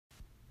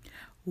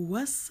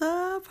What's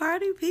up,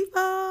 party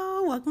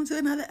people? Welcome to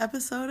another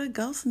episode of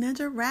Ghost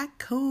Ninja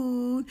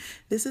Raccoon.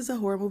 This is a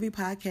horror movie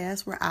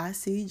podcast where I,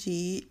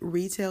 CG,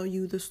 retell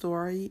you the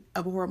story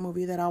of a horror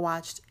movie that I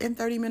watched in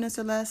 30 minutes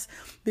or less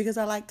because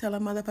I like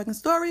telling motherfucking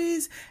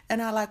stories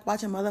and I like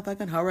watching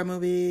motherfucking horror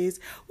movies.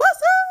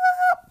 What's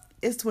up?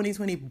 It's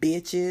 2020,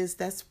 bitches.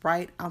 That's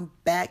right. I'm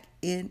back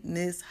in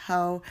this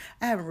hoe.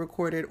 I haven't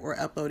recorded or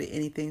uploaded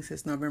anything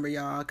since November,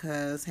 y'all,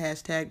 because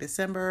hashtag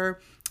December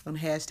and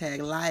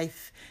hashtag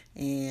life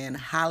and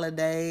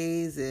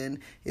holidays, and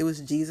it was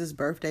Jesus'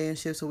 birthday and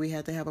shit, so we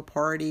had to have a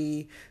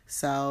party.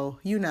 So,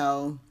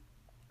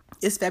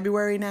 it's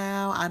February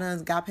now. I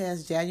done got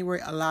past January.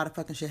 A lot of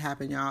fucking shit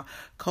happened, y'all.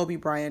 Kobe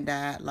Bryant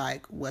died.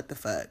 Like, what the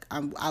fuck?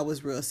 I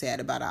was real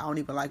sad about it. I don't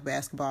even like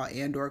basketball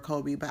and or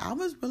Kobe, but I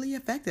was really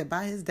affected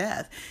by his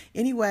death.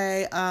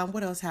 Anyway,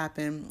 what else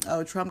happened?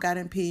 Oh, Trump got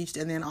impeached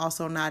and then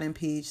also not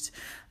impeached.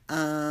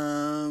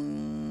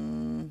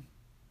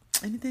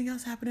 Anything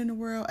else happened in the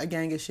world? A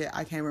gang of shit.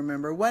 I can't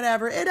remember.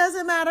 Whatever. It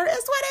doesn't matter.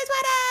 It's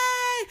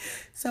 2020.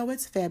 So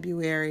it's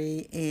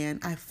February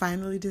and I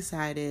finally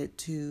decided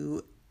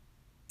to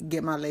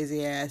get my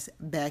lazy ass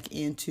back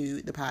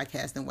into the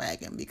podcasting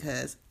wagon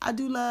because I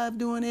do love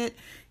doing it.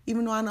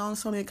 Even though I know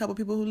it's only a couple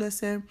people who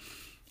listen,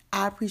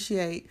 I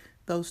appreciate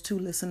those 2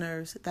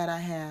 listeners that I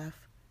have.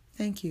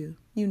 Thank you.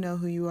 You know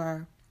who you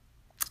are.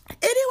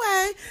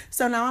 Anyway,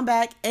 so now I'm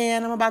back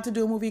and I'm about to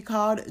do a movie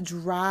called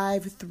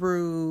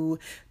Thru.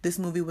 This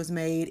movie was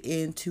made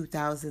in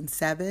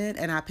 2007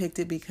 and I picked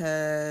it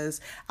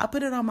because I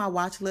put it on my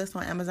watch list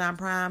on Amazon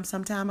Prime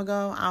some time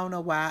ago. I don't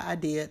know why I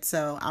did,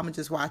 so I'm going to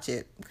just watch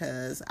it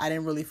because I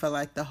didn't really feel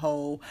like the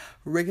whole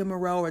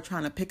rigmarole or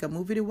trying to pick a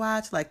movie to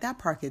watch. Like, that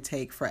part could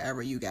take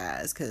forever, you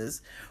guys,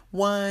 because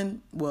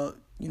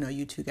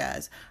you 2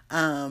 guys,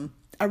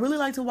 I really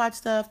like to watch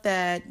stuff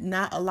that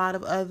not a lot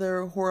of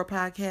other horror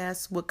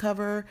podcasts would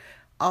cover.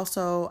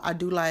 Also, I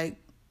do like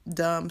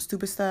dumb,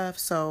 stupid stuff.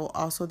 So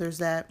also there's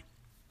that.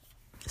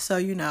 So,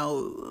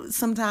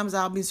 sometimes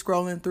I'll be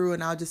scrolling through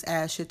and I'll just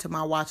add shit to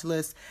my watch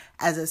list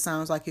as it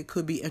sounds like it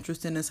could be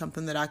interesting and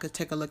something that I could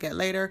take a look at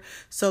later.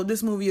 So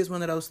this movie is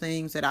one of those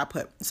things that I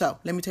put. So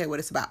let me tell you what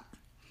it's about.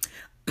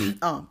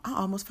 I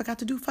almost forgot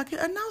to do fucking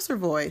announcer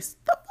voice.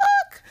 The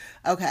fuck?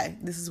 Okay,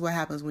 this is what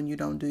happens when you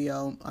don't do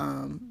your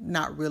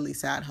not really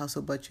side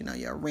hustle, but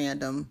your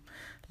random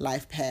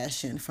life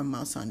passion for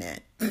months on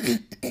end.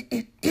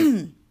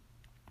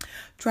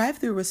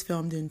 Thru was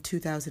filmed in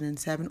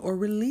 2007 or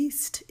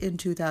released in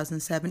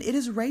 2007. It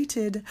is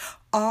rated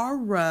R,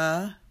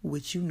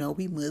 which we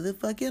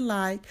motherfucking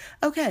like.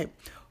 Okay,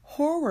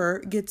 horror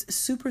gets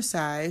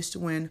supersized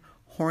when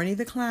Horny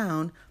the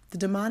Clown, the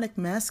demonic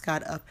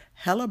mascot of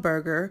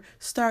Helleberger,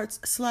 starts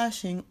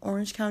slashing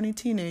Orange County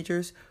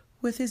teenagers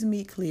with his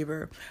meat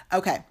cleaver.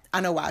 Okay,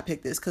 I know why I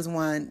picked this, because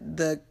 1,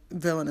 the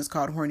villain is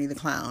called Horny the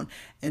Clown,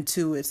 and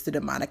 2, it's the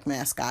demonic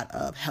mascot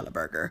of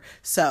Helleberger.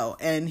 So,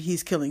 and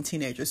he's killing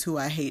teenagers who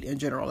I hate in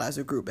general as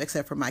a group,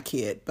 except for my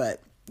kid,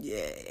 but yeah,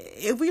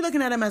 if we're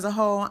looking at him as a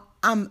whole,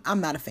 I'm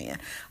not a fan.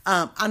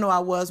 I know I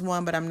was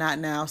one, but I'm not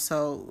now,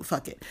 so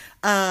fuck it.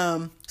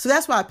 So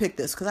that's why I picked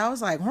this, because I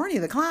was like, Horny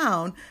the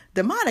Clown,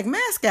 demonic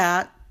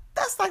mascot,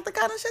 that's like the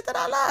kind of shit that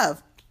I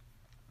love.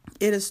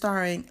 It is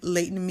starring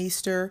Leighton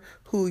Meester,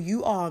 who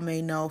you all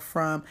may know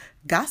from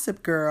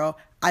Gossip Girl.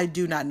 I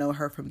do not know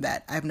her from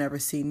that. I've never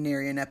seen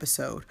nary an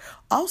episode.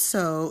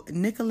 Also,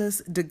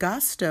 Nicholas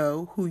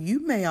DeGasto, who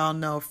you may all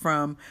know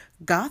from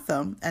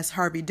Gotham as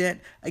Harvey Dent.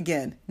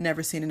 Again,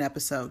 never seen an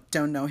episode.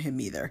 Don't know him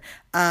either.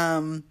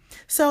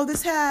 So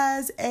this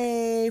has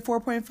a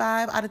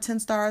 4.5 out of 10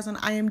 stars on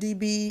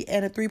IMDb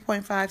and a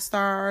 3.5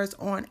 stars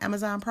on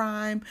Amazon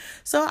Prime.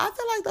 So I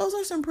feel like those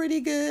are some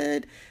pretty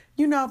good,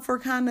 for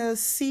kind of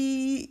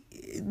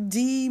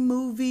C-D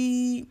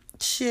movie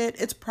shit.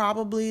 It's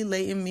probably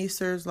Leighton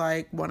Meester's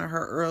like one of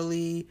her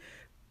early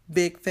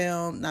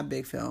not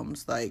big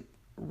films, like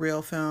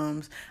real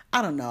films.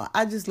 I don't know.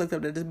 I just looked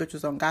up that this bitch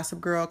was on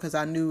Gossip Girl because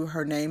I knew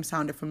her name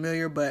sounded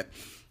familiar, but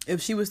if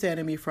she was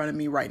standing in front of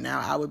me right now,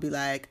 I would be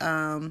like,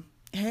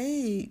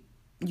 hey,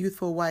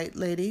 youthful white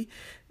lady,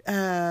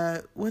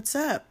 what's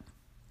up?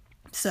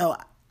 So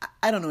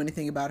I don't know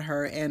anything about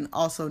her. And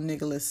also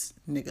Nicholas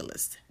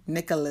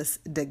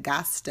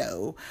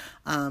DeGasto.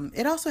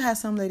 It also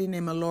has some lady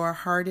named Laura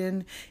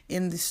Hardin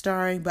in the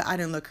starring, but I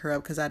didn't look her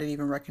up because I didn't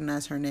even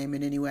recognize her name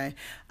in any way.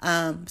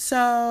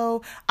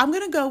 So I'm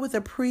going to go with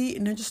a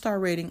pre-Ninja Star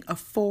rating of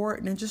 4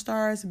 Ninja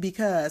Stars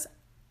because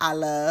I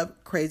love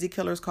crazy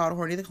killers called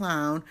Horny the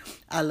Clown.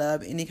 I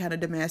love any kind of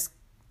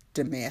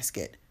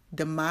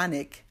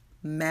demonic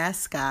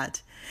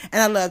mascot.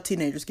 And I love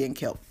teenagers getting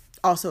killed.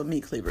 Also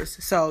meat cleavers.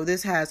 So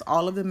this has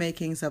all of the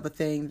makings of a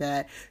thing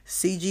that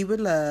CG would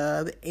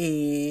love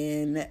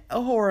in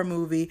a horror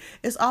movie.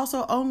 It's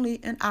also only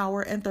an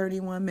hour and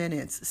 31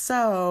 minutes.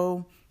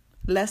 So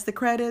less the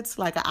credits,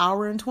 like an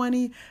hour and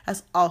 20.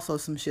 That's also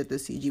some shit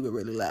that CG would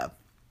really love.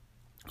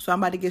 So I'm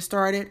about to get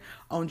started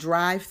on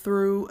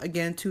Thru,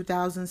 again,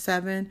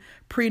 2007.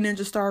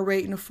 Pre-Ninja Star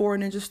rating of 4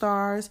 Ninja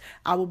Stars.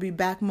 I will be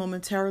back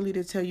momentarily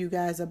to tell you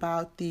guys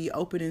about the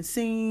opening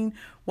scene,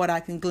 what I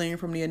can glean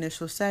from the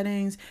initial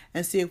settings,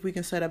 and see if we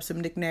can set up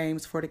some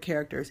nicknames for the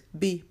characters.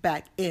 Be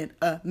back in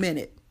a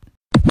minute.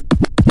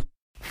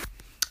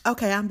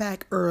 Okay, I'm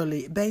back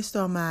early. Based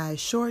on my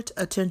short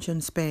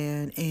attention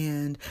span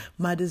and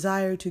my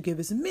desire to give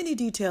as many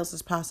details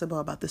as possible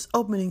about this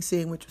opening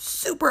scene, which was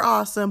super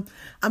awesome,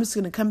 I'm just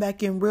going to come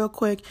back in real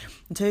quick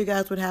and tell you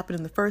guys what happened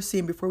in the first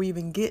scene before we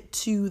even get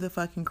to the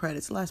fucking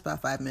credits. It lasts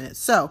about 5 minutes.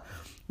 So,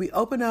 we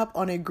open up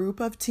on a group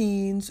of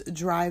teens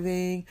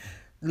driving,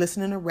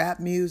 listening to rap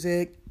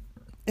music.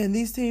 And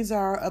these teens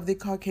are of the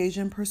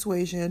Caucasian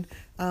persuasion.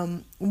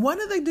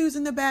 One of the dudes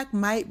in the back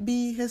might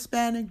be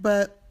Hispanic,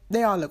 but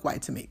they all look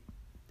white to me.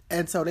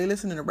 And so they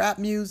listening to rap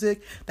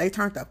music. They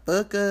turned the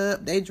fuck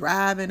up. They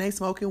driving. They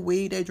smoking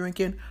weed. They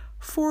drinking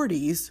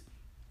 40s.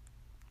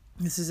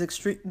 This is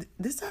extreme.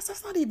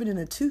 That's not even in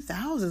the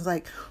 2000s.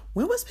 Like,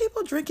 when was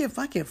people drinking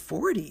fucking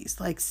 40s?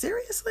 Like,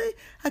 seriously?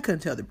 I couldn't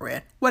tell the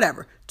brand.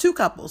 Whatever. 2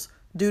 couples.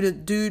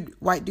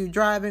 White dude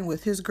driving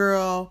with his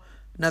girl.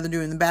 Another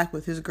dude in the back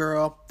with his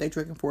girl. They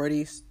drinking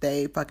 40s.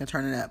 They fucking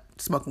turning up,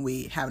 smoking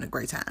weed, having a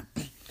great time.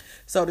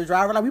 So the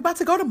driver like, we about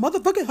to go to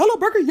motherfucking Hello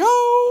Burger, yo!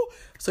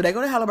 So they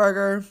go to Hello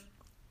Burger.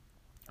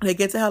 They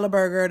get to Hello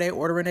Burger. They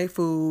ordering their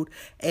food.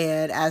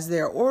 And as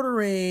they're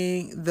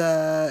ordering,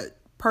 the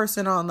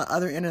person on the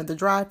other end of the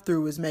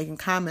drive-thru is making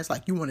comments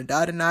like, you want to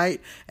die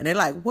tonight? And they're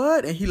like,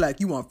 what? And he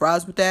like, you want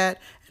fries with that?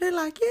 And they're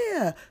like,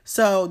 yeah.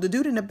 So the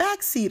dude in the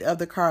back seat of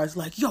the car is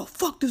like, yo,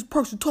 fuck this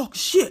person talking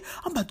shit.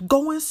 I'm about to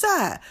go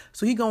inside.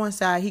 So he go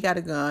inside. He got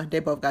a gun. They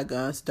both got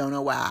guns. Don't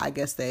know why. I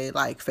guess they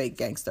like fake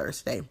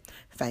gangsters. They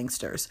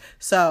fangsters.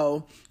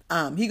 So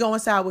he go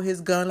inside with his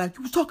gun like,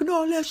 you was talking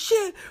all that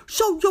shit.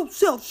 Show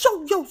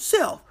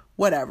yourself.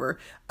 Whatever.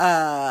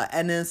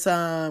 And then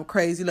some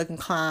crazy looking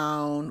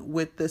clown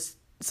with this.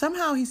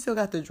 Somehow he still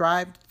got the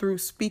drive-through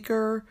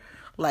speaker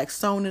like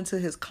sewn into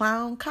his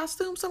clown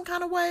costume some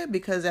kind of way,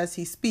 because as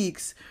he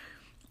speaks,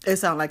 it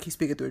sounds like he's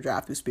speaking through a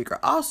drive-through speaker.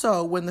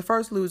 Also, when the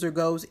first loser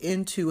goes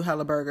into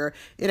Hello Burger,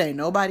 it ain't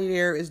nobody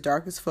there. It's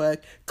dark as fuck.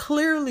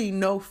 Clearly,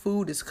 no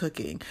food is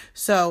cooking.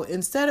 So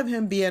instead of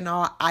him being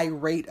all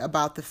irate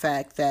about the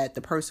fact that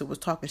the person was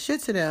talking shit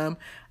to them,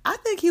 I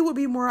think he would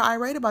be more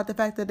irate about the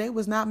fact that they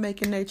was not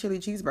making their chili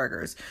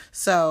cheeseburgers.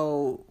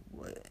 So,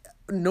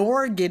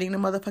 nor getting the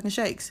motherfucking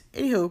shakes.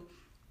 Anywho,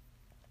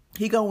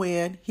 he go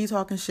in, he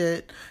talking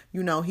shit,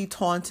 he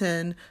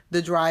taunting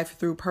the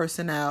drive-through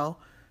personnel,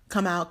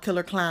 come out,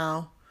 killer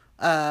clown,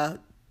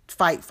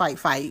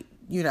 fight,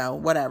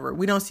 whatever.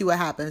 We don't see what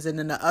happens. And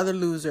then the other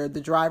loser, the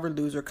driver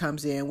loser,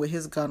 comes in with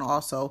his gun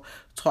also,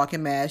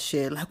 talking mad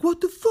shit, like, what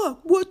the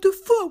fuck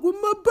with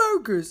my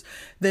burgers?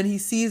 Then he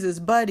sees his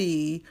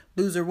buddy,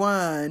 loser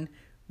 1,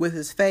 with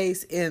his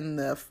face in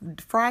the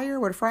fryer,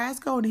 where the fries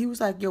go, and he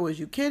was like, yo, is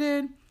you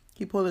kidding?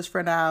 He pulled his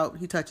friend out.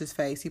 He touched his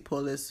face. He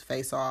pulled his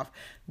face off.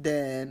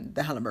 Then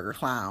the Hello Burger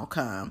clown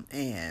come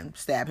and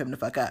stab him the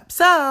fuck up.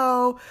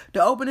 So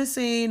the opening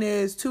scene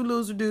is 2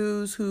 loser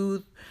dudes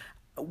who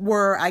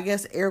were, I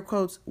guess, air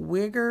quotes,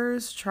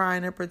 wiggers,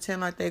 trying to pretend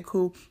like they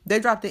cool.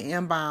 They dropped the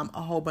M-bomb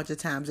a whole bunch of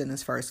times in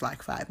this first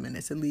 5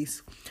 minutes, at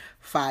least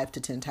 5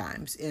 to 10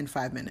 times in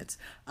 5 minutes.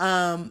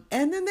 And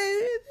then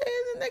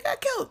they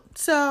got killed.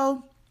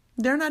 So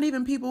they're not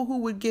even people who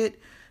would get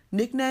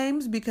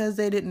nicknames because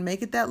they didn't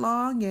make it that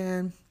long,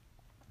 and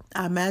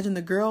I imagine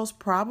the girls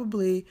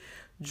probably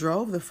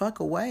drove the fuck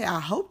away.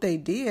 I hope they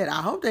did.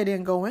 I hope they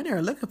didn't go in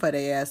there looking for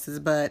their asses,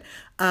 but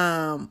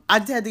I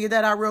just had to get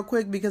that out real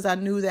quick because I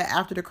knew that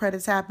after the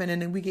credits happen and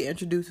then we get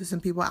introduced to some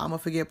people I'm gonna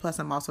forget, plus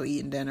I'm also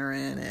eating dinner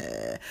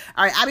and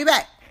all right, I'll be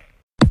back.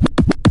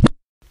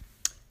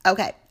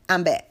 Okay,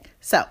 I'm back.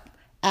 So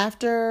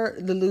after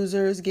the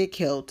losers get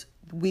killed,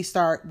 we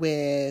start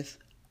with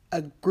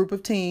a group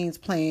of teens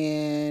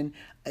playing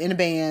in a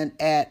band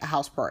at a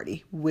house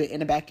party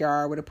in the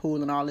backyard with a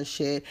pool and all this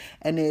shit.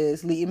 And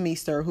there's Leah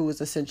Meester, who is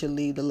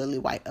essentially the Lily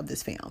White of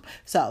this film.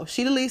 So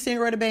she the lead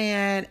singer of the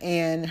band,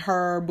 and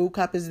her boo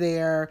cup is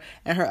there,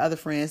 and her other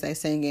friends, they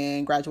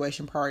singing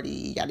graduation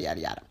party, yada,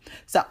 yada, yada.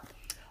 So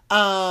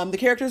the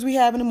characters we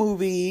have in the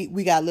movie,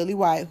 we got Lily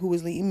White, who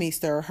is Leah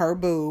Meester, her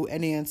boo,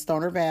 and then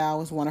Stoner Val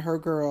is one of her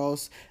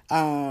girls.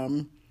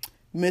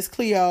 Miss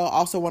Cleo,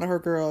 also one of her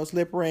girls,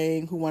 Lip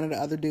Ring, who one of the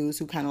other dudes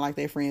who kind of like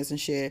their friends and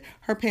shit.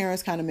 Her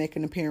parents kind of make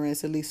an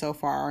appearance, at least so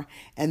far.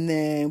 And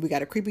then we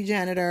got a creepy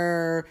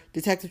janitor,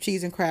 Detective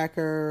Cheese and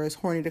Crackers,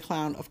 Horny the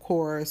Clown, of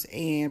course,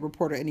 and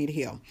reporter Anita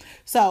Hill.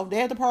 So they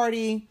at the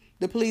party.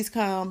 The police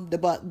come, they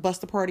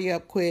bust the party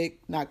up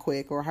not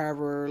quick, or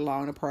however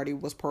long the party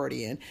was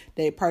partying.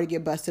 The party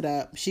get busted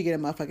up. She get a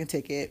motherfucking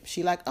ticket.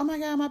 She like, oh my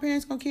God, my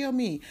parents gonna kill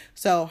me.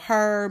 So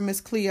her, Miss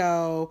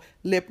Cleo,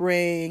 Lip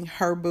Ring,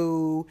 her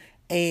boo,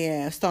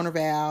 and Stoner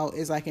Val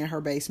is like in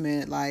her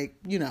basement, like,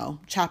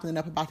 chopping it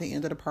up about the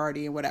end of the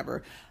party and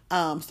whatever.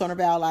 Stoner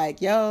Val like,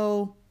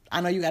 yo,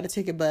 I know you got a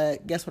ticket,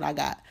 but guess what I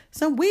got?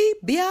 Some weed,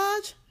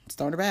 biatch.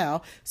 Stoner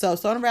Val. So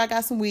Stoner Val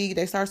got some weed.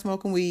 They start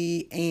smoking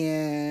weed,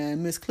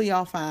 and Miss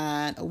Cleo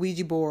find a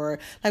Ouija board.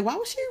 Like, why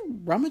was she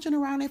rummaging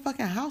around their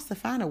fucking house to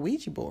find a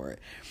Ouija board?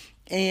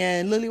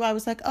 And Lily White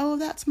was like, oh,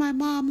 that's my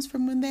mom's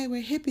from when they were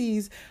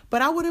hippies.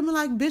 But I would have been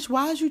like, bitch,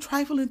 why is you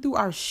trifling through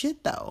our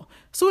shit, though?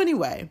 So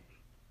anyway,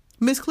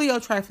 Miss Cleo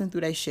trifling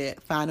through that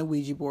shit, find a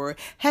Ouija board.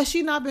 Had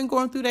she not been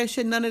going through that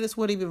shit, none of this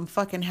would even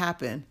fucking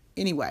happen.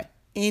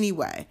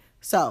 Anyway.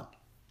 So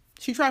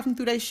she trifling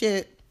through that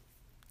shit.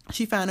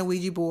 She found a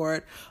Ouija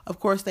board. Of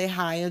course, they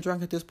high and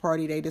drunk at this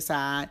party. They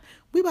decide,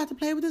 we about to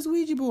play with this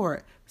Ouija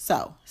board.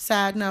 So,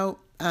 side note,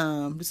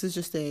 this is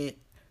just a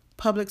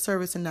public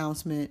service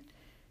announcement.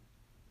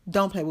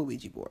 Don't play with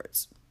Ouija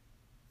boards.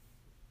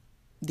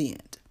 The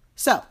end.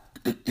 So,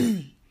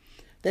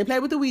 they play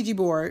with the Ouija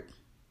board.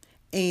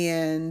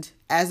 And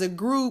as a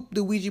group,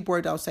 the Ouija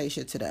board don't say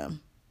shit to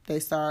them. They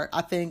start,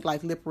 I think,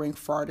 like lip ring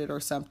farted or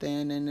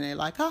something. And they're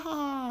like, ha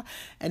ha.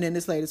 And then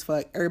this lady's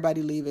fuck.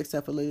 Everybody leave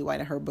except for Lily White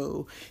and her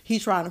boo. He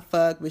trying to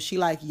fuck, but she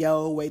like,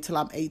 yo, wait till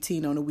I'm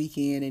 18 on the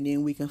weekend. And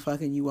then we can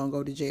fuck and you won't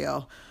go to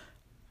jail.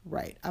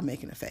 Right, I'm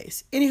making a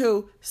face.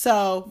 Anywho,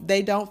 so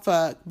they don't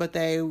fuck, but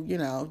they,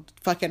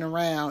 fucking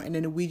around. And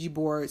then the Ouija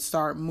board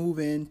start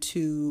moving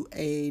to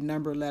a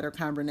number letter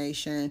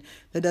combination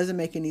that doesn't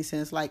make any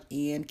sense, like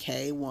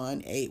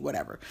NK18,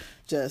 whatever.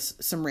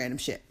 Just some random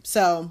shit.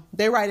 So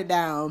they write it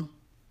down,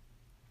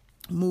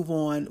 move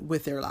on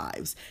with their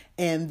lives.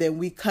 And then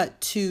we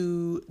cut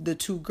to the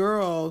two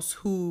girls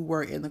who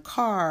were in the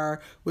car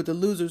with the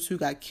losers who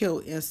got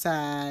killed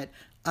inside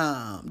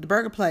the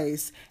burger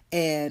place,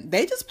 and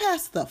they just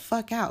passed the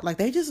fuck out. Like,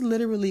 they just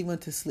literally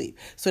went to sleep.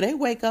 So they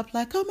wake up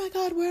like, oh my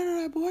God, where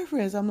are our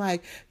boyfriends? I'm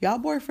like, y'all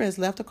boyfriends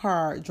left the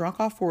car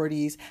drunk off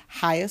 40s,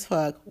 high as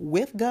fuck,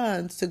 with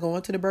guns to go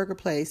into the burger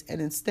place,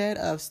 and instead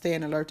of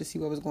staying alert to see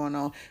what was going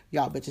on,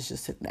 y'all bitches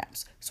just took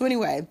naps. So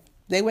anyway,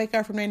 they wake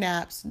up from their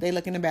naps. They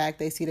look in the back.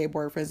 They see their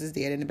boyfriends is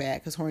dead in the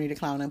back because Horny the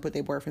Clown done put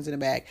their boyfriends in the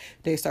back.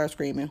 They start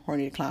screaming,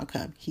 Horny the Clown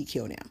come. He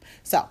killed them.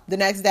 So the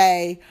next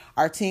day,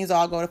 our teens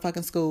all go to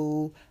fucking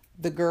school.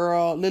 The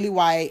girl, Lily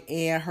White,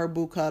 and her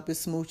boo cup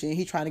is smooching.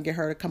 He trying to get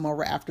her to come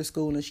over after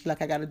school. And she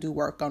like, I got to do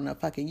work on the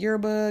fucking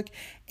yearbook.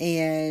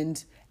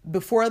 And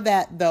before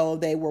that, though,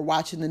 they were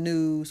watching the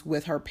news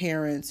with her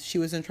parents. She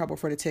was in trouble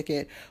for the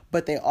ticket.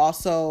 But they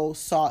also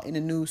saw in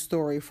a news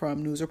story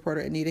from news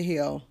reporter Anita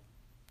Hill,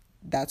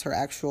 that's her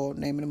actual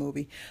name in the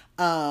movie,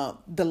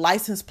 the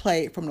license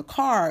plate from the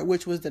car,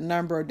 which was the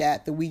number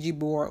that the Ouija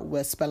board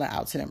was spelling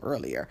out to them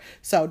earlier.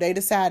 So they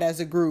decide as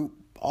a group,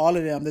 all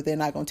of them, that they're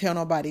not going to tell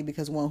nobody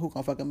because one, who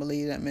gonna fucking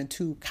believe them? And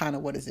two, kind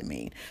of what does it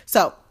mean?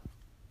 So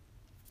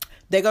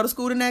they go to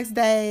school the next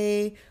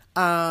day.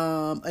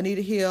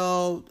 Anita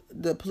Hill,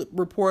 the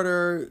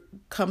reporter,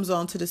 comes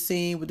onto the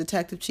scene with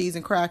Detective Cheese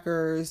and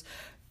Crackers.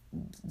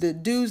 The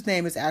dude's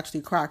name is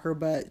actually Cracker,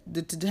 but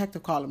the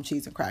detective called him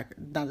Cheese and Cracker.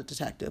 Not the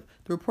detective.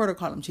 The reporter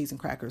called him Cheese and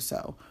Crackers,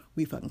 so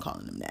we fucking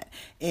calling him that.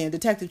 And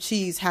Detective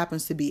Cheese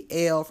happens to be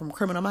Elle from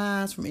Criminal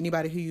Minds, from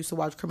anybody who used to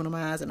watch Criminal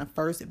Minds in the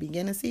first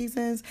beginning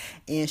seasons.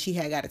 And she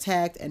had got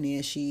attacked, and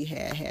then she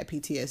had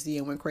PTSD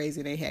and went crazy,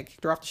 and they had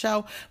kicked her off the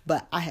show.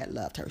 But I had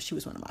loved her. She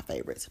was one of my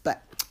favorites.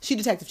 But she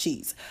Detective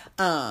Cheese.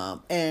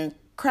 And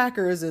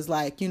Crackers is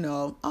like,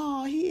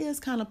 oh, he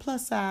is kind of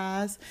plus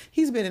size.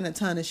 He's been in a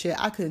ton of shit.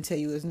 I couldn't tell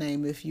you his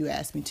name if you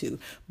asked me to.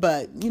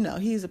 But,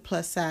 he's a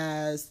plus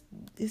size.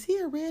 Is he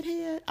a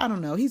redhead? I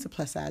don't know. He's a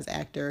plus size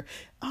actor.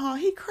 Oh,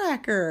 he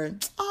Cracker.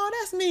 Oh,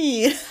 that's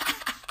me.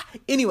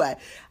 Anyway,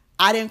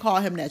 I didn't call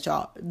him that,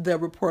 y'all. The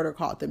reporter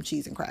called them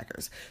Cheese and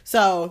Crackers.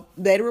 So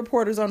they the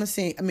reporters on the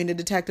scene. I mean, the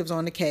detectives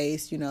on the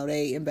case.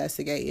 They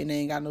investigate and they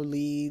ain't got no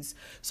leads.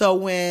 So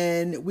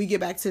when we get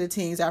back to the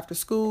teens after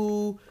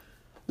school,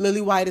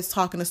 Lily White is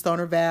talking to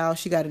Stoner Val.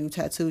 She got a new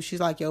tattoo.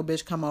 She's like, yo,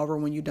 bitch, come over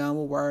when you done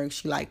with work.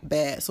 She like,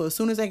 bad. So as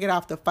soon as they get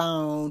off the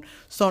phone,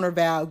 Stoner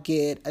Val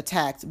get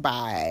attacked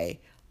by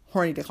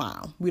Horny the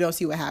Clown. We don't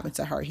see what happened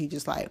to her. He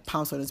just like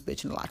pounced on this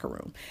bitch in the locker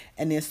room.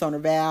 And then Stoner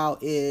Val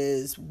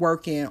is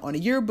working on a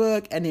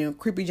yearbook. And then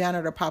creepy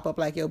janitor pop up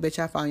like, yo, bitch,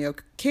 I found your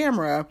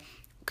camera.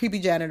 Creepy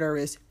janitor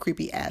is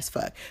creepy as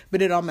fuck,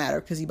 but it don't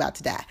matter because he about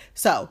to die.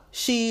 So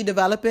she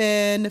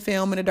developing the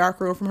film in the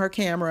dark room from her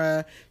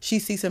camera. She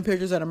sees some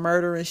pictures of the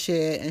murder and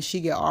shit, and she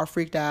get all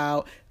freaked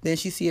out. Then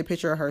she see a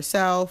picture of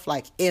herself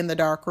like in the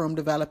dark room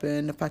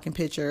developing the fucking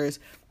pictures.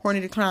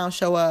 Horny the Clown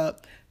show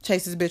up,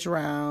 chase this bitch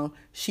around.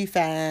 She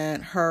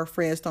find her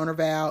friend Stoner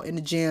Val in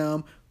the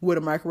gym with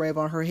a microwave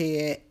on her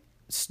head,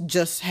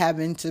 just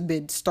having to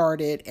be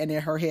started, and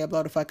then her head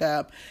blow the fuck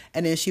up.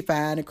 And then she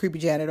find a creepy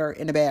janitor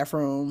in the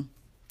bathroom,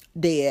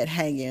 dead,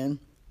 hanging.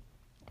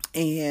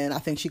 And I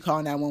think she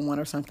called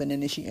 911 or something,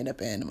 and then she ended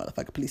up in the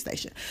motherfucking police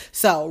station.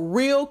 So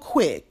real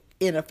quick,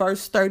 in the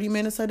first 30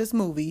 minutes of this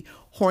movie,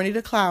 Horny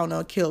the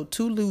Clown killed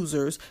two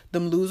losers,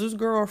 them losers'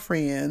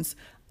 girlfriends.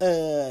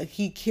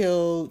 He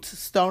killed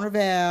Stoner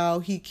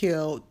Val, he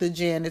killed the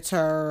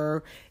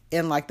janitor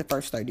in like the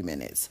first 30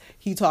 minutes.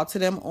 He talked to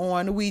them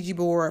on the Ouija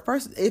board.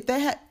 First, if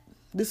they had,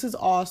 this is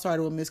all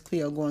started with Miss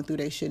Cleo going through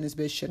that shit, and this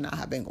bitch should not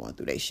have been going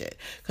through that shit.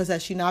 Because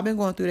had she not been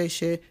going through that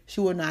shit,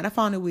 she would not have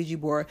found the Ouija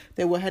board.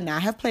 They would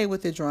not have played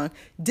with it drunk.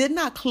 Did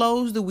not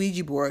close the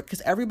Ouija board.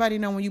 Because everybody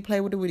know when you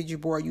play with the Ouija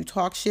board, you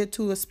talk shit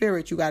to a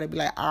spirit, you got to be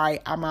like, all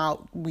right, I'm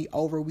out, we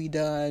over, we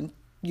done.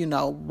 You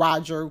know,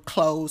 Roger,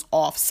 close,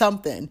 off,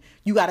 something.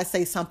 You got to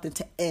say something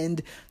to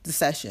end the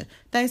session.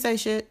 They ain't say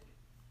shit.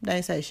 They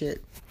ain't say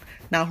shit.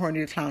 Now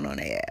Horny the Clown on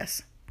their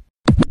ass.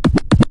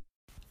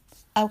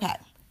 Okay,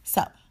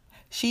 so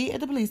she at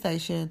the police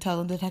station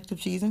telling Detective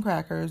Cheese and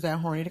Crackers that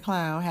Horny the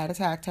Clown had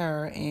attacked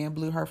her and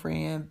blew her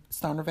friend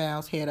Stoner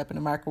Val's head up in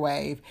the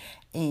microwave,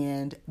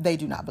 and they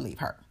do not believe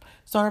her.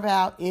 Stoner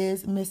Val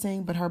is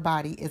missing, but her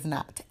body is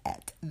not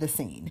at the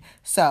scene.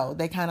 So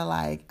they kind of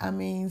like, I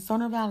mean,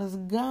 Stoner Val is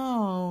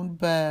gone,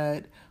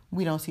 but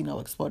we don't see no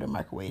exploded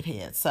microwave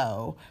head.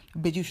 So,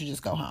 bitch, you should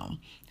just go home.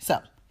 So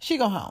she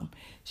go home.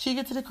 She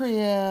get to the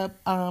crib.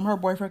 Her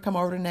boyfriend come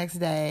over the next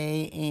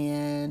day,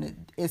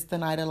 and it's the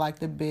night of like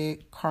the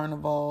big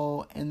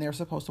carnival, and they're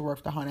supposed to work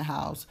at the haunted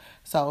house.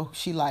 So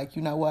she like,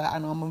 you know what? I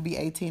know I'm gonna be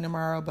 18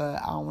 tomorrow,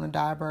 but I don't want to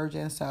die a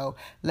virgin. So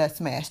let's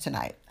smash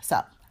tonight.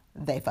 So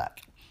they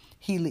fuck.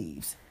 He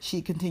leaves.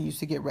 She continues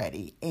to get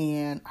ready.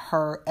 And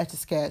her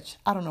Etch-a-Sketch,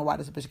 I don't know why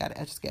this bitch got an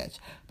Etch-a-Sketch,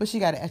 but she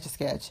got an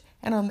Etch-a-Sketch.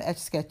 And on the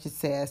Etch-a-Sketch, it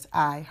says,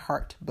 I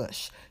heart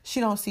Bush. She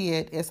don't see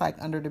it. It's like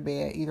under the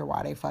bed, either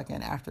while they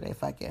fucking, after they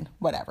fucking,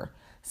 whatever.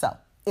 So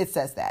it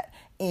says that.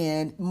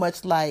 And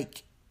much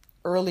like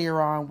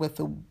earlier on with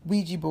the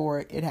Ouija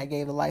board, it had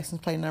gave the license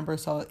plate number.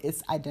 So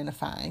it's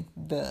identifying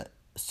the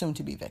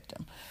soon-to-be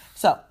victim.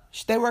 So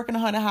they work in a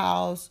haunted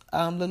house,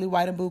 Lily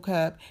White and Boo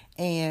Cup,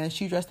 and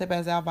she dressed up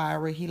as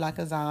Elvira. He like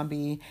a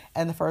zombie.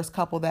 And the first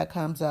couple that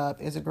comes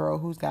up is a girl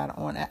who's got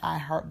on an I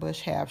Heart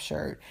Bush half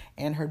shirt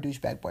and her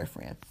douchebag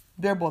boyfriend.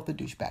 They're both a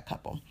douchebag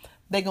couple.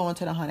 They go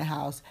into the haunted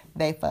house.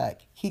 They fuck.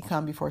 He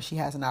come before she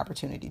has an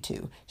opportunity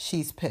to.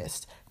 She's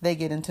pissed. They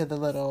get into the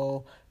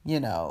little, you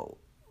know,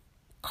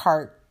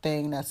 cart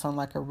thing that's on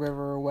like a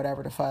river or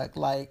whatever the fuck,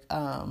 like,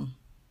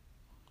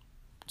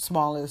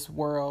 Smallest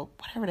World,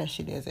 whatever that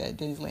shit is at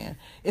Disneyland.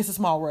 It's a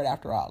small world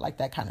after all, like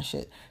that kind of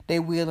shit. They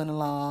wheeling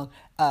along,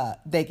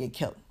 they get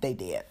killed. They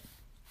dead.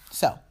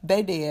 So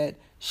they dead.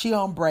 She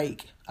on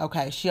break.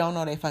 Okay, she don't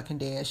know they fucking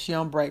dead. She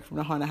on break from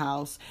the haunted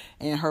house,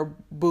 and her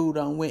boo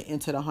done went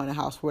into the haunted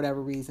house for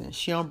whatever reason.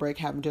 She on break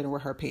having dinner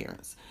with her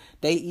parents.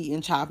 They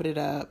eating, chopping it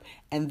up,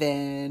 and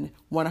then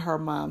one of her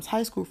mom's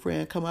high school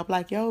friend come up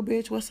like, yo,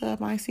 bitch, what's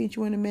up? I ain't seen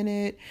you in a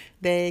minute.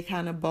 They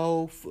kind of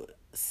both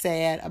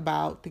sad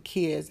about the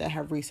kids that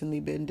have recently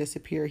been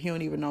disappeared. He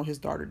don't even know his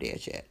daughter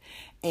dead yet.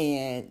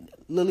 And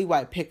Lily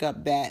White pick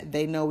up that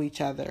they know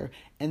each other,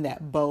 and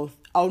that both,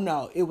 oh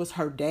no, it was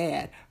her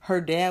dad. Her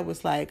dad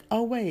was like,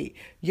 oh wait,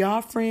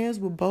 y'all friends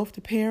with both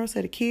the parents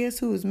of the kids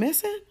who was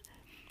missing?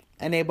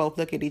 And they both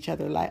look at each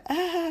other like,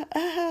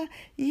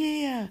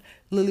 yeah.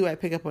 Lily White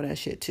pick up on that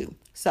shit too.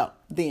 So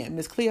then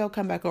Miss Cleo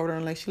come back over there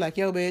and like, she like,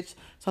 yo, bitch,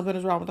 something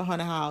is wrong with the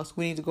haunted house.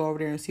 We need to go over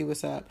there and see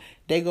what's up.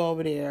 They go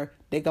over there.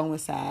 They go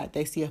inside.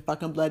 They see a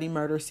fucking bloody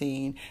murder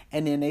scene.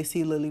 And then they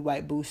see Lily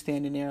White Boo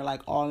standing there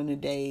like all in a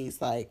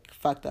daze, like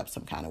fucked up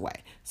some kind of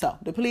way. So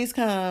the police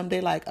come.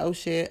 They like, oh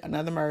shit,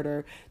 another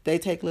murder. They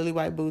take Lily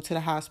White Boo to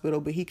the hospital,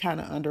 but he kind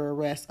of under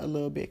arrest a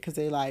little bit because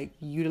they like,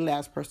 you the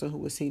last person who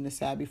was seen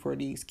inside before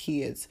these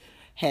kids,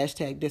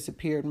 hashtag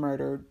disappeared,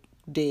 murdered,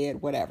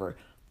 dead, whatever.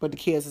 But the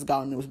kids is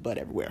gone and there was blood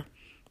everywhere.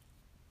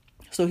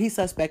 So he's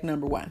suspect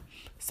number one.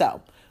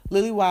 So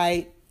Lily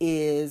White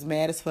is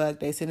mad as fuck.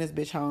 They send this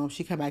bitch home.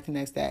 She come back the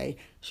next day.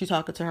 She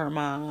talking to her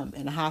mom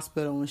in the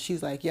hospital, and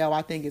she's like, yo,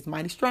 I think it's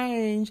mighty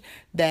strange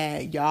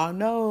that y'all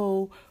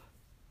know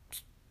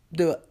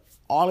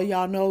all of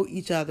y'all know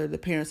each other, the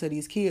parents of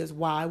these kids.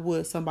 Why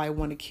would somebody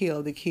want to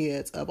kill the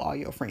kids of all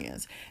your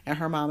friends? And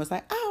her mom is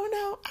like, I don't know.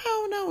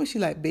 And she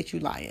like, bitch, you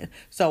lying.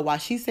 So while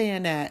she's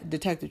saying that,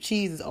 Detective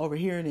Cheese is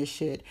overhearing this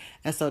shit.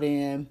 And so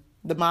then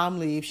the mom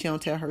leaves. She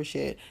don't tell her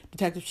shit.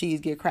 Detective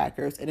Cheese get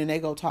Crackers, and then they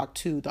go talk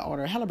to the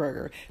owner of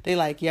Helleberger. They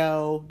like,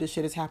 yo, this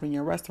shit is happening in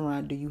your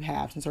restaurant. Do you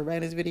have some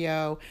surveillance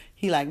video?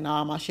 He like,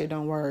 nah, my shit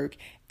don't work.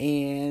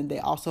 And they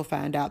also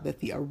find out that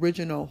the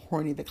original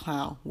Horny the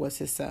Clown was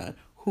his son,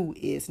 who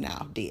is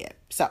now dead.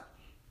 So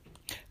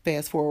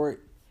fast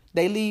forward,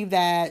 they leave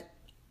that.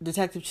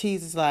 Detective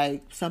Cheese is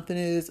like, something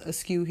is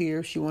askew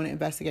here. She want to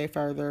investigate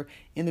further.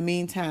 In the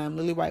meantime,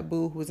 Lily White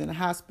Boo, who was in the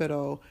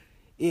hospital,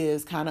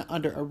 is kind of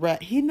under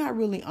arrest. He's not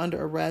really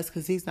under arrest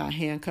because he's not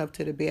handcuffed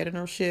to the bed and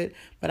no shit,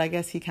 but I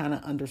guess he kind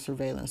of under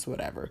surveillance or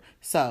whatever.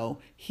 So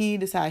he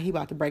decided he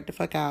about to break the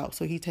fuck out.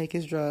 So he take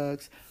his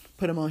drugs,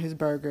 put them on his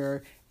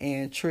burger,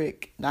 and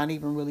not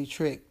even really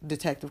trick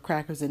Detective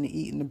Crackers into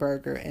eating the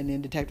burger. And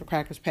then Detective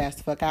Crackers pass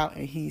the fuck out,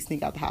 and he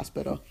sneak out the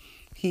hospital.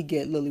 He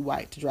get Lily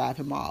White to drive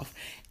him off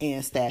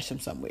and stash him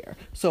somewhere.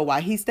 So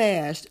while he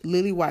stashed,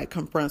 Lily White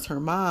confronts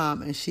her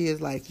mom, and she is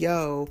like,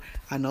 yo,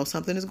 I know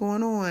something is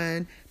going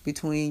on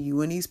between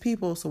you and these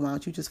people, so why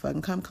don't you just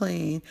fucking come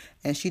clean?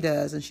 And she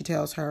does, and she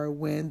tells her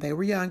when they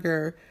were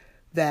younger,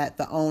 that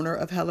the owner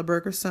of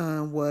Helleberger's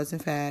son was, in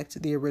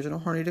fact, the original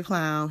Horny the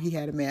Clown. He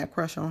had a mad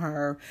crush on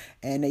her,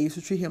 and they used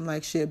to treat him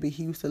like shit, but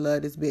he used to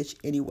love this bitch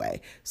anyway.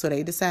 So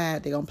they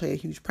decide they're going to play a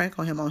huge prank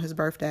on him on his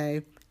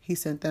birthday. He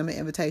sent them an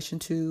invitation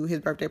to his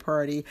birthday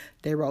party.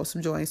 They rolled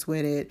some joints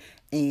with it,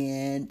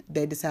 and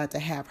they decided to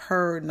have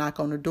her knock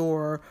on the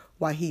door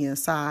while he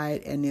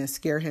inside and then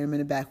scare him in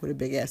the back with a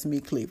big-ass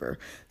meat cleaver.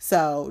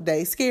 So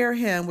they scare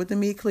him with the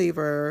meat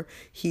cleaver.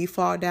 He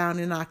fall down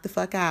and knock the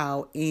fuck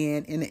out,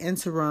 and in the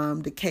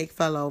interim, the cake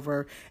fell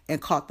over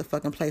and caught the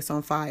fucking place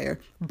on fire,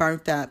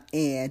 burnt up,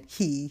 and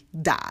he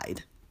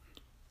died.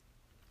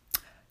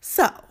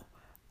 So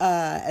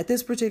at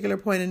this particular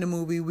point in the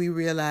movie, we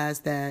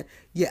realized that,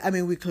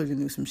 we clearly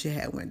knew some shit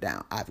had went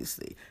down,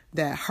 obviously.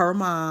 That her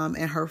mom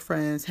and her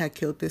friends had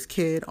killed this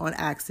kid on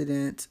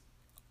accident,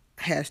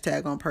 #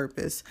 on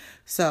purpose.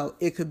 So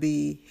it could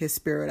be his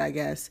spirit, I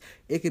guess.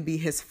 It could be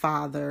his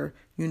father,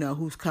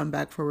 who's come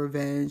back for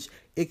revenge.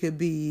 It could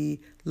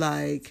be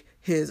like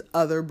his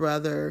other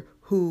brother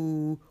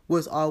who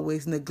was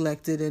always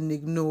neglected and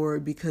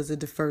ignored because of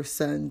the first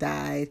son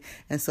died.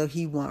 And so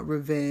he want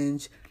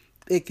revenge.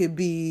 It could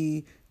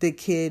be the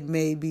kid,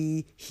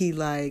 maybe he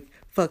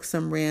fucked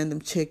some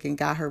random chick and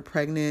got her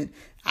pregnant.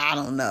 I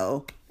don't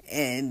know.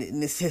 And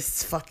it's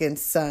his fucking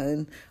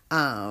son.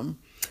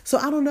 So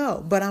I don't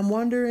know. But I'm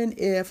wondering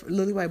if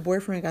Lily White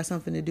boyfriend got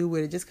something to do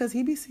with it, just because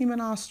he be seeming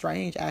all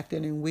strange,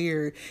 acting and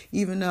weird,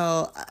 even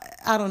though,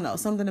 I don't know,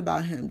 something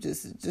about him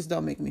just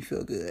don't make me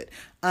feel good.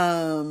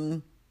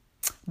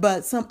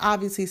 But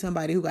obviously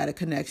somebody who got a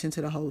connection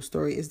to the whole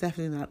story is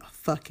definitely not a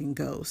fucking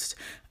ghost.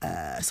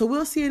 So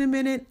we'll see in a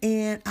minute,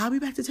 and I'll be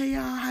back to tell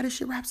y'all how this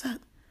shit wraps up.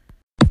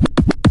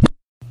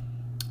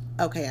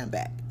 Okay, I'm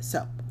back.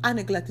 So I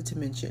neglected to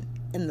mention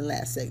in the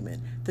last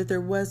segment that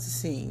there was a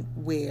scene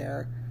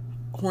where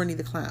Horny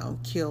the Clown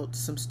killed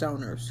some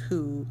stoners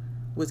who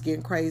was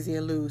getting crazy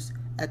and loose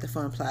at the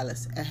Fun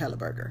Palace at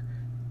Helleberger.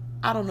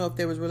 I don't know if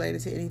they was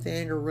related to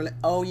anything or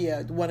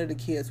one of the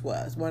kids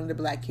was. One of the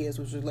black kids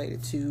was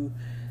related to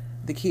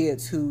the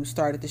kids who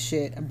started the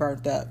shit and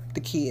burnt up the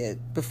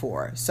kid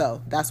before.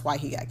 So that's why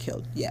he got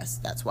killed. Yes,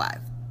 that's why.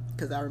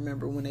 Because I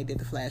remember when they did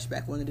the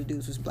flashback, one of the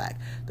dudes was black.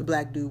 The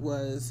black dude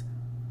was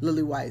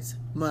Lily White's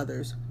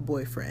mother's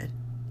boyfriend.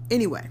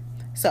 Anyway,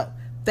 so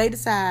they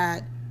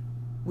decide,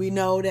 we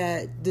know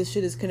that this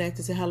shit is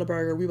connected to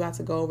Helleberger. We about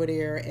to go over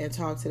there and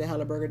talk to the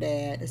Helleberger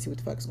dad and see what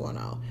the fuck is going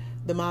on.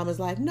 The mom is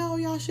like, no,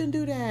 y'all shouldn't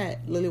do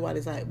that. Lily White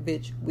is like,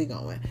 bitch, we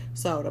going.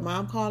 So the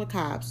mom called the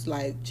cops,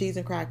 cheese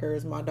and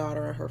crackers. My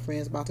daughter and her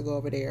friends about to go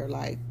over there,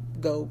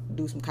 go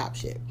do some cop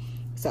shit.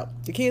 So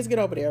the kids get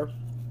over there.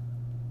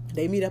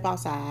 They meet up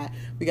outside.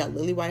 We got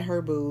Lily White,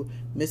 her boo,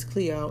 Miss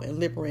Cleo, and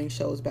Lip Ring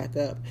shows back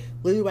up.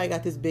 Lily White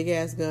got this big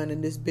ass gun,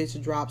 and this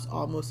bitch drops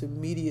almost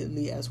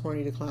immediately as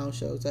Horny the Clown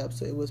shows up.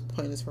 So it was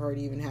pointless for her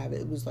to even have it.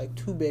 It was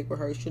too big for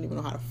her. She didn't even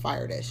know how to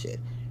fire that shit.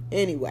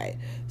 Anyway,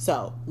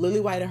 so Lily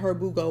White and her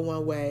boo go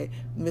one way.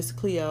 Miss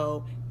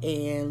Cleo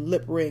and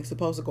Lip Ring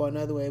supposed to go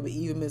another way, but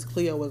even Miss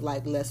Cleo was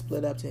let's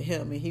split up to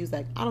him. And he was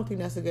like, I don't think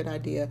that's a good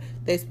idea.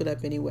 They split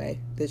up anyway.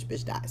 This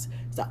bitch dies.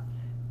 So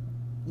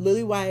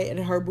Lily White and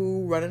her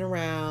boo running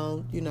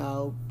around,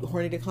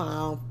 Horny the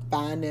Clown,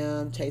 find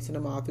them, chasing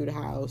them all through the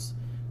house.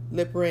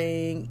 Lip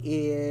Ring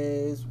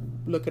is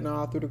looking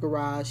all through the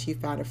garage. She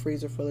found a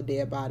freezer full of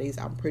dead bodies.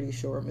 I'm pretty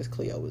sure Miss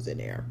Cleo was in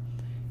there.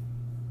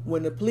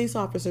 When the police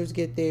officers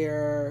get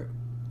there,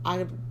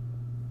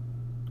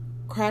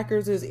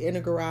 Crackers is in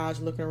the garage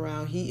looking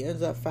around. He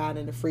ends up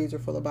finding the freezer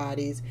full of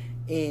bodies,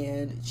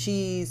 and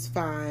Cheese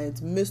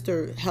finds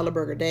Mr.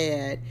 Helleberger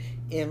dad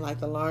in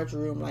the laundry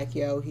room,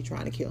 yo, he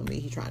trying to kill me.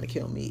 He trying to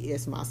kill me.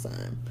 It's my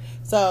son.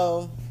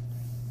 So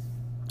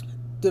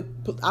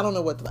I don't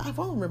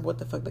remember what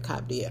the fuck the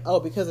cop did. Oh,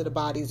 because of the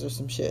bodies or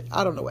some shit.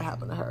 I don't know what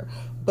happened to her.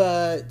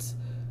 But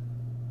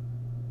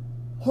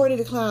Horny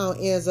the Clown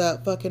ends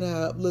up fucking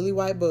up Lily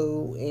White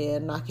boo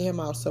and knocking him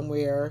out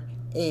somewhere.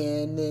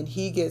 And then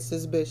he gets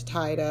this bitch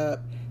tied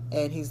up,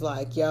 and he's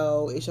like,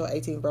 yo, it's your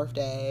 18th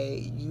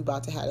birthday. You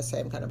about to have the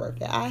same kind of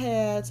birthday I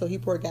had. So he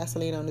poured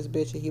gasoline on this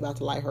bitch, and he about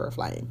to light her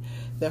aflame.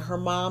 Then her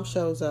mom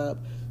shows up,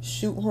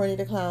 shoot Horny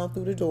the Clown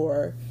through the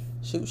door.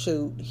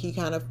 Shoot. He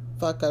kind of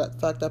fucked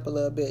up a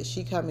little bit.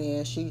 She come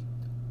in, she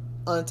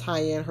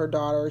untying her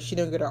daughter. She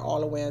didn't get her all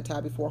the way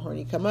untied before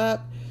Horny come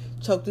up.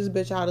 Choke this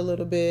bitch out a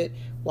little bit.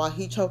 While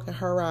he choking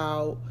her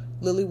out,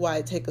 Lily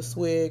White take a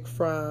swig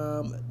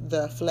from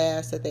the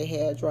flask that they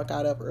had drunk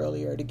out of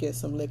earlier to get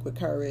some liquid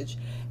courage.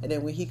 And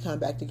then when he come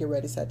back to get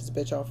ready to set this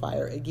bitch on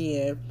fire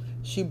again,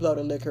 she blow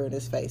the liquor in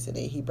his face, and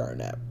then he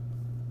burn up.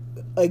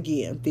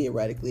 Again,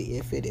 theoretically,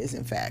 if it is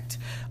in fact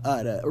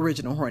the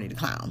original Horny the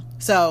Clown.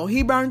 So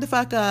he burned the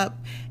fuck up,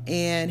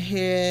 and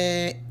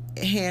his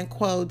hand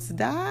quotes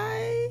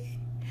die.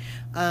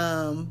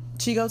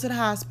 She go to the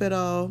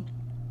hospital.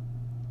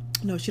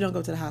 No, she don't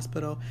go to the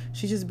hospital.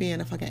 She just be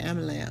in a fucking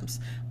ambulance.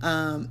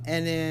 And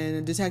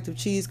then Detective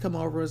Cheese come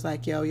over, was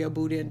like, yo, your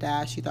boo didn't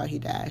die. She thought he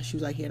died. She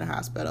was like, he in a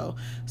hospital.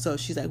 So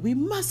she's like, we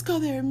must go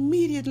there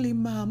immediately,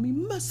 Mom. We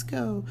must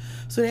go.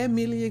 So they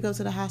immediately go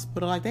to the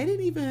hospital. Like, they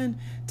didn't even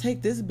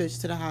take this bitch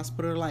to the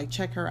hospital to, like,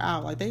 check her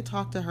out. Like, they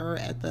talked to her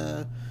at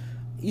the,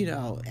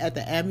 at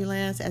the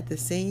ambulance, at the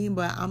scene.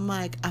 But I'm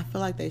like, I feel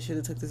like they should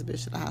have took this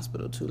bitch to the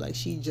hospital too. Like,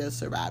 she just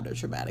survived a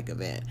traumatic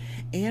event.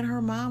 And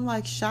her mom,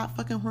 like, shot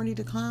fucking Horny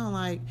the Clown.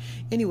 Like,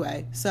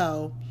 anyway,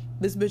 so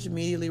this bitch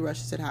immediately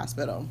rushes to the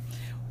hospital.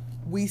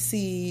 We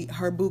see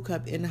her boo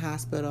cup in the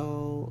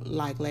hospital,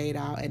 like, laid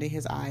out, and then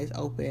his eyes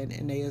open,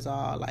 and they is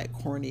all, like,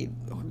 Horny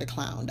the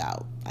Clowned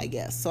out, I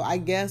guess. So I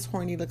guess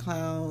Horny the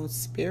Clown's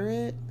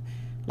spirit,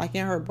 like,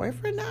 in her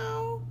boyfriend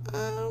now,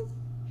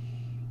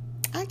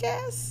 I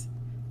guess.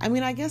 I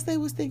mean, I guess they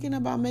was thinking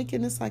about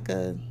making this like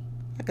a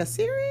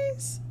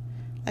series.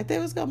 Like, they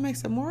was gonna make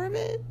some more of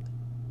it,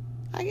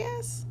 I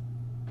guess.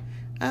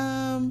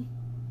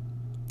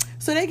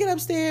 So they get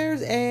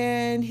upstairs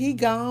and he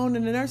gone,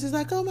 and the nurse is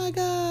like, oh my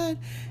God.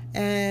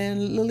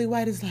 And Lily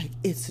White is like,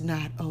 it's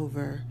not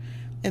over.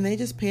 And they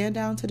just pan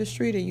down to the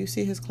street and you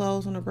see his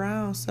clothes on the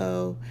ground.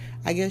 So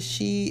I guess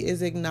she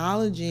is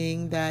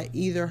acknowledging that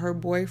either her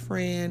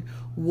boyfriend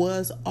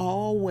was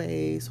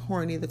always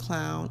Horny the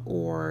Clown,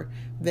 or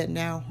that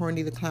now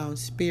Horny the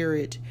Clown's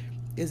spirit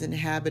is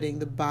inhabiting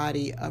the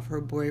body of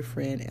her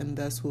boyfriend and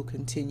thus will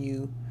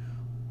continue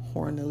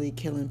hornily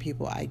killing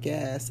people, I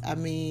guess. I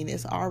mean,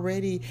 it's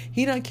already,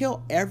 he done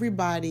killed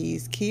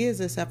everybody's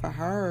kids except for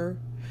her.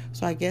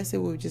 So I guess it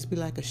would just be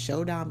like a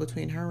showdown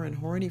between her and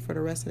Horny for the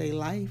rest of their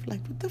life.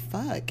 Like, what the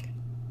fuck?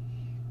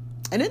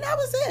 And then that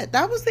was it.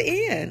 That was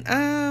the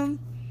end.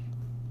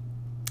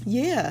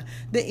 Yeah,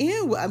 the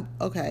end.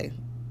 Okay,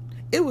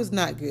 it was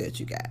not good,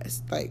 you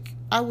guys. Like,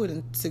 I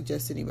wouldn't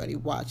suggest anybody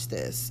watch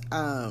this.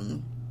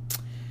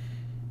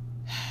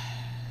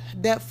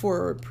 That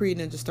for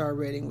pre-Ninja Star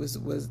rating was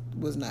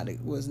not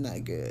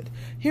good.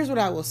 Here's what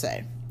I will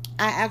say.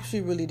 I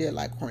actually really did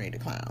like Horny the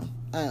Clown.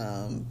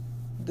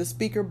 The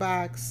speaker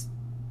box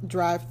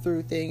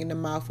drive-through thing in the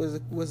mouth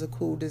was a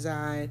cool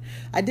design.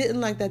 I didn't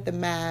like that the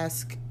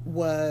mask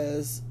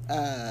was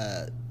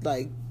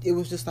like, it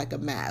was just like a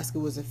mask. It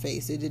was a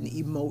face. It didn't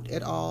emote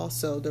at all,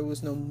 so there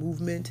was no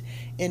movement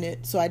in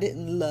it. So I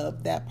didn't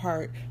love that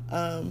part.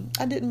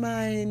 I didn't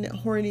mind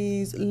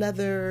Horny's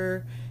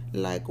leather,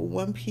 like,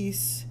 one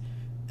piece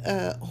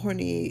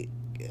Horny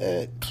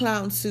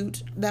clown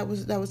suit. That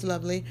was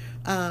lovely.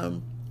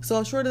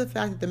 So short of the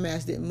fact that the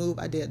mask didn't move,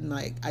 I did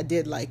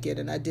like it,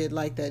 and I did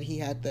like that he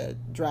had the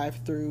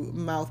drive-through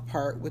mouth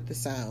part with the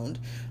sound.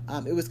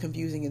 It was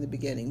confusing in the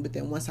beginning, but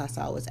then once I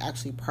saw it was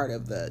actually part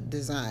of the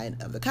design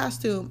of the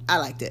costume, I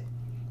liked it.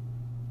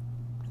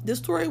 The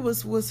story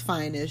was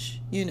fine-ish,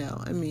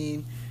 I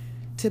mean,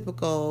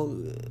 typical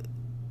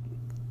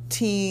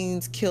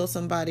teens kill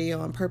somebody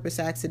on purpose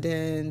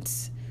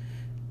accidents.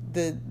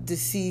 The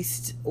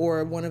deceased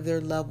or one of their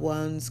loved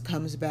ones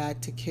comes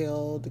back to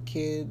kill the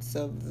kids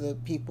of the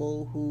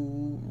people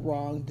who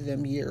wronged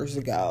them years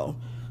ago.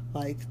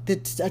 Like, a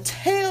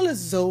tale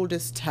as old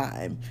as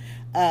time.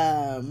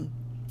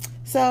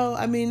 So,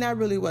 I mean, that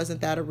really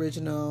wasn't that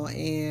original,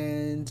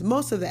 and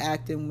most of the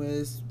acting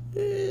was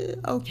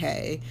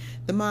okay.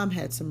 The mom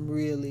had some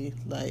really,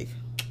 like,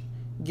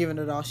 giving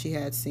it all she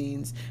had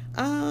scenes.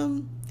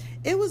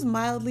 It was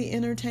mildly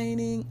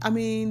entertaining. I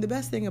mean, the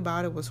best thing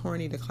about it was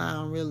Horny the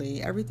Clown,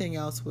 really. Everything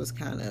else was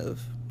kind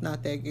of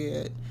not that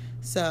good.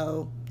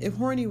 So, if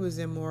Horny was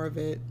in more of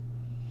it.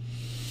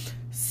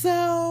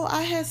 So,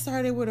 I had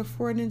started with a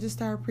 4 Ninja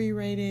Star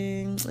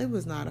pre-rating. It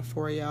was not a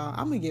 4, y'all.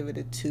 I'm going to give it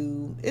a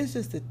 2. It's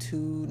just a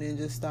 2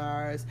 Ninja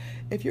Stars.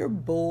 If you're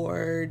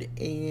bored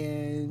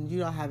and you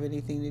don't have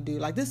anything to do,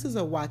 like, this is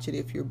a watch it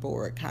if you're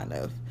bored kind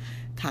of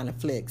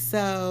flick.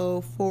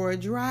 So, for a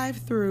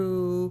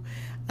drive-through,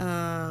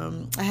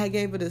 I had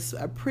gave it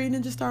a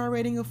pre-Ninja Star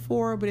rating of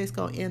 4, but it's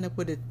going to end up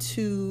with a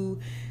 2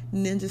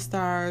 Ninja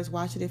Stars.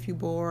 Watch it if you're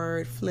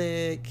bored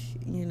flick.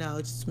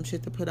 Just some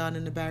shit to put on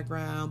in the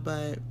background,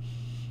 but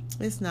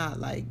it's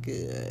not, like,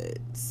 good.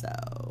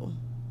 So,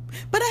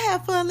 but I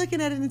had fun looking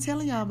at it and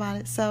telling y'all about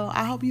it. So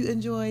I hope you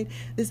enjoyed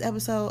this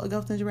episode of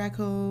Ghost Ninja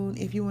Raccoon.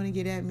 If you want to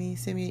get at me,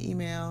 send me an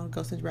email,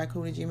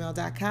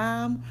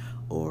 ghostninjaraccoon@gmail.com,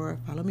 or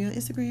follow me on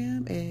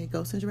Instagram at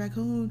Ghost Ninja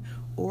Raccoon,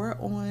 or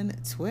on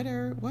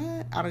Twitter.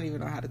 What? I don't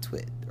even know how to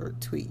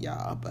tweet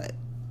y'all, but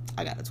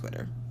I got a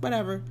Twitter.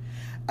 Whatever.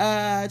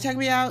 Check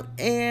me out,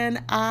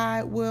 and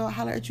I will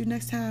holler at you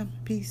next time.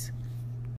 Peace.